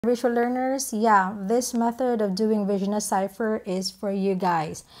Visual learners, yeah, this method of doing Vigènere Cipher is for you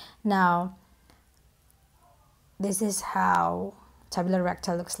guys. Now, this is how Tabula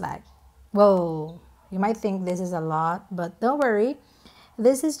Recta looks like. Whoa, you might think this is a lot, but don't worry.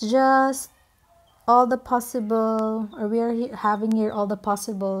 This is just all the possible, or we are having here all the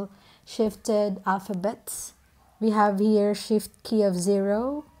possible shifted alphabets. We have here shift key of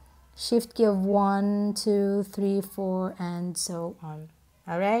 0, shift key of 1, 2, 3, 4, and so on.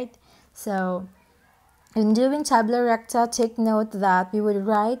 Alright, so in doing Tabula Recta, take note that we would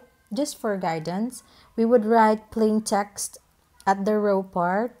write, just for guidance, we would write plain text at the row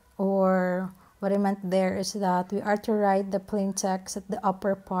part, or what I meant there is that we are to write the plain text at the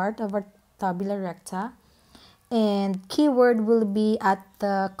upper part of our Tabula Recta, and keyword will be at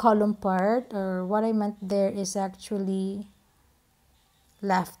the column part, or what I meant there is actually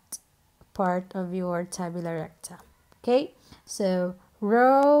left part of your Tabula Recta. Okay, so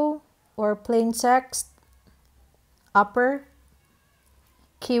row or plain text upper,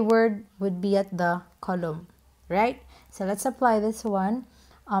 keyword would be at the column, right? So let's apply this one.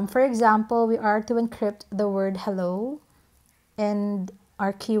 For example, we are to encrypt the word hello, and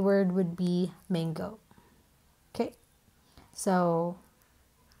our keyword would be mango. Okay, so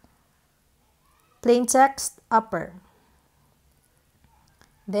plain text upper.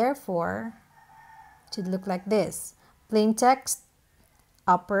 Therefore, it should look like this. Plain text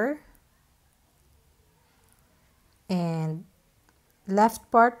upper, and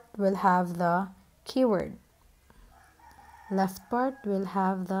left part will have the keyword. Left part will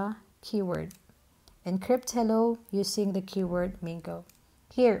have the keyword. Encrypt hello using the keyword mango.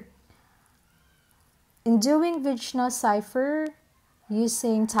 Here, in doing Vigènere Cipher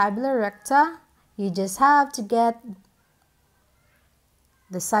using Tabula Recta, you just have to get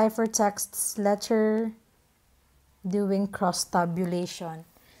the ciphertext's letter doing cross tabulation.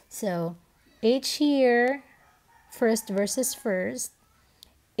 So H here, first versus first,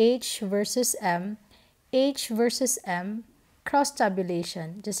 H versus M, H versus M, cross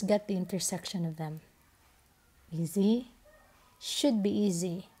tabulation. Just get the intersection of them. Easy? Should be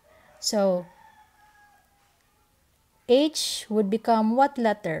easy. So H would become what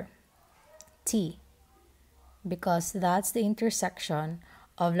letter? T, because that's the intersection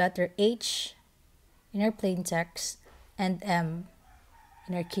of letter H in our plain text and M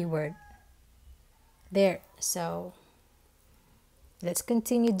in our keyword. There, so let's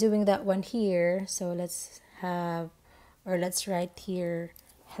continue doing that one here. So let's write here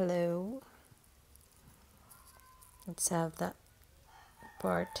hello. Let's have that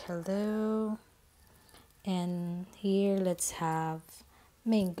part hello, and here let's have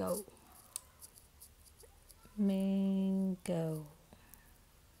mango. Mango.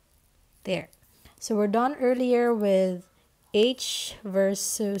 There. So we're done earlier with H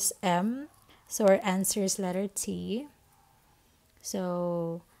versus M. So our answer is letter T.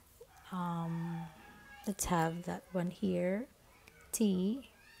 So let's have that one here. T.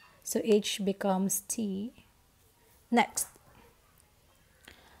 So H becomes T. Next.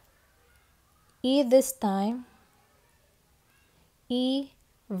 E this time. E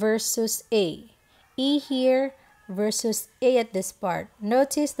versus A. E here versus A at this part.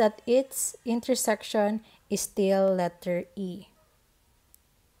 Notice that its intersection is still letter E.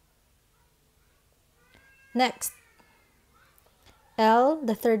 Next, L,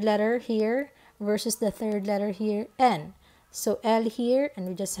 the third letter here versus the third letter here, N. So L here, and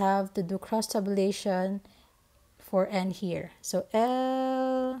we just have to do cross tabulation for N here. So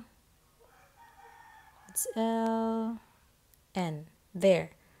L, it's L, N,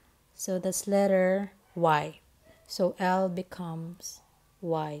 there. So that's letter Y. So L becomes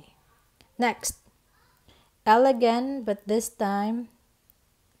Y. Next, L again, but this time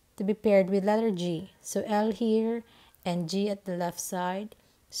to be paired with letter G. So L here and G at the left side.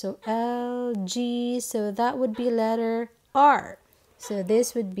 So L, G, so that would be letter R. So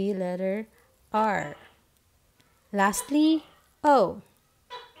this would be letter R. Lastly, O.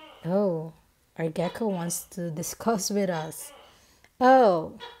 Oh, our gecko wants to discuss with us.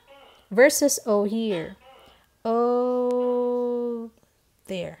 O versus O here. O,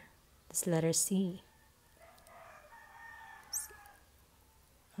 there. This letter C.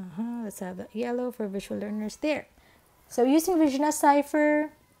 Let's have the yellow for visual learners there. So using Vigènere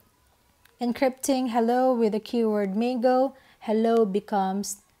Cipher, encrypting hello with the keyword mango, hello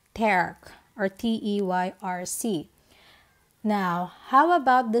becomes terk, or T-E-Y-R-C. Now, how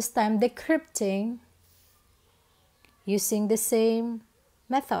about this time decrypting using the same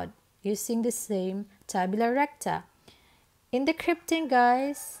method, using the same Tabula Recta? In decrypting,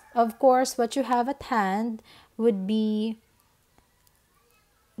 guys, of course, what you have at hand would be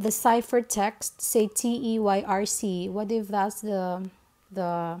the ciphertext, say TEYRC, what if that's the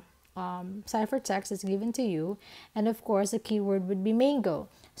ciphertext is given to you, and of course the keyword would be mango.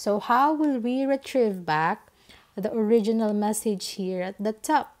 So how will we retrieve back the original message here at the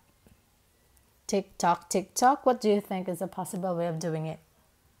top? Tick tock, tick tock. What do you think is a possible way of doing it?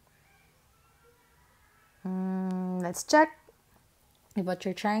 Let's check if what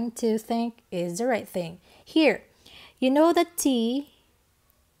you're trying to think is the right thing. Here, you know that T,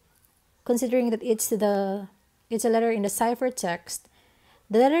 considering that it's a letter in the ciphertext,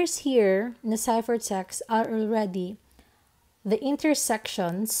 the letters here in the ciphertext are already the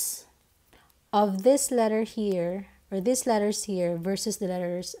intersections of this letter here, or these letters here, versus the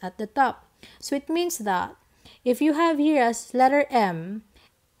letters at the top. So it means that if you have here as letter M,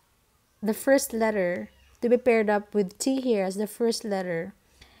 the first letter, to be paired up with T here as the first letter,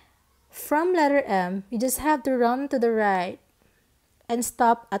 from letter M, you just have to run to the right and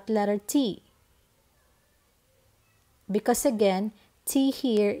stop at letter T. Because again, T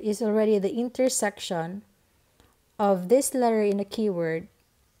here is already the intersection of this letter in the keyword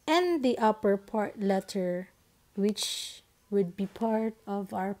and the upper part letter, which would be part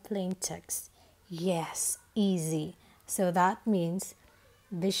of our plain text. Yes, easy. So that means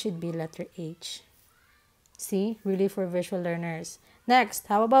this should be letter H. See, really for visual learners. Next,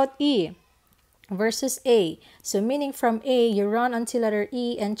 how about E versus A? So meaning from A, you run until letter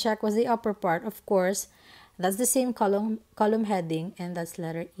E and check what's the upper part. Of course, that's the same column heading, and that's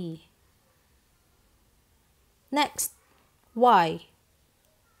letter E. Next, Y.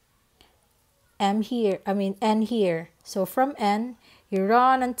 N here. So from N, you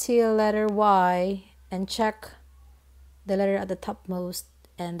run until letter Y and check the letter at the topmost,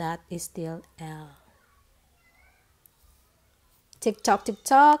 and that is still L. Tick tock, tick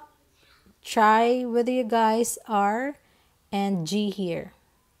tock. Try whether you guys are and G here.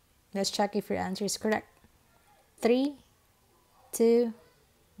 Let's check if your answer is correct. 3, 2,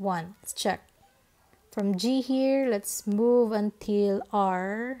 1. Let's check. From G here, let's move until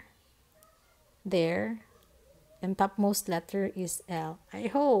R. There. And topmost letter is L. I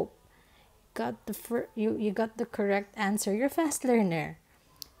hope you got the correct answer. You're a fast learner.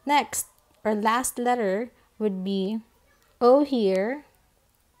 Next, our last letter would be O here.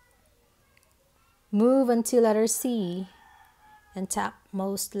 Move until letter C, and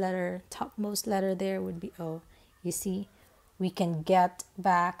topmost letter there would be O. You see, we can get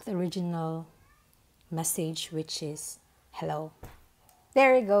back the original message, which is hello.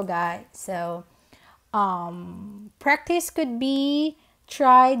 There you go, guys. So practice could be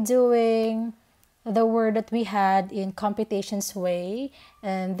try doing the word that we had in computations way,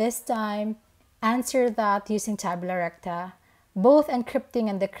 and this time answer that using Tabula Recta, both encrypting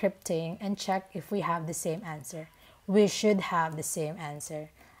and decrypting, and check if we have the same answer. We should have the same answer.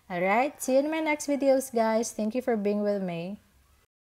 Alright, see you in my next videos, guys. Thank you for being with me.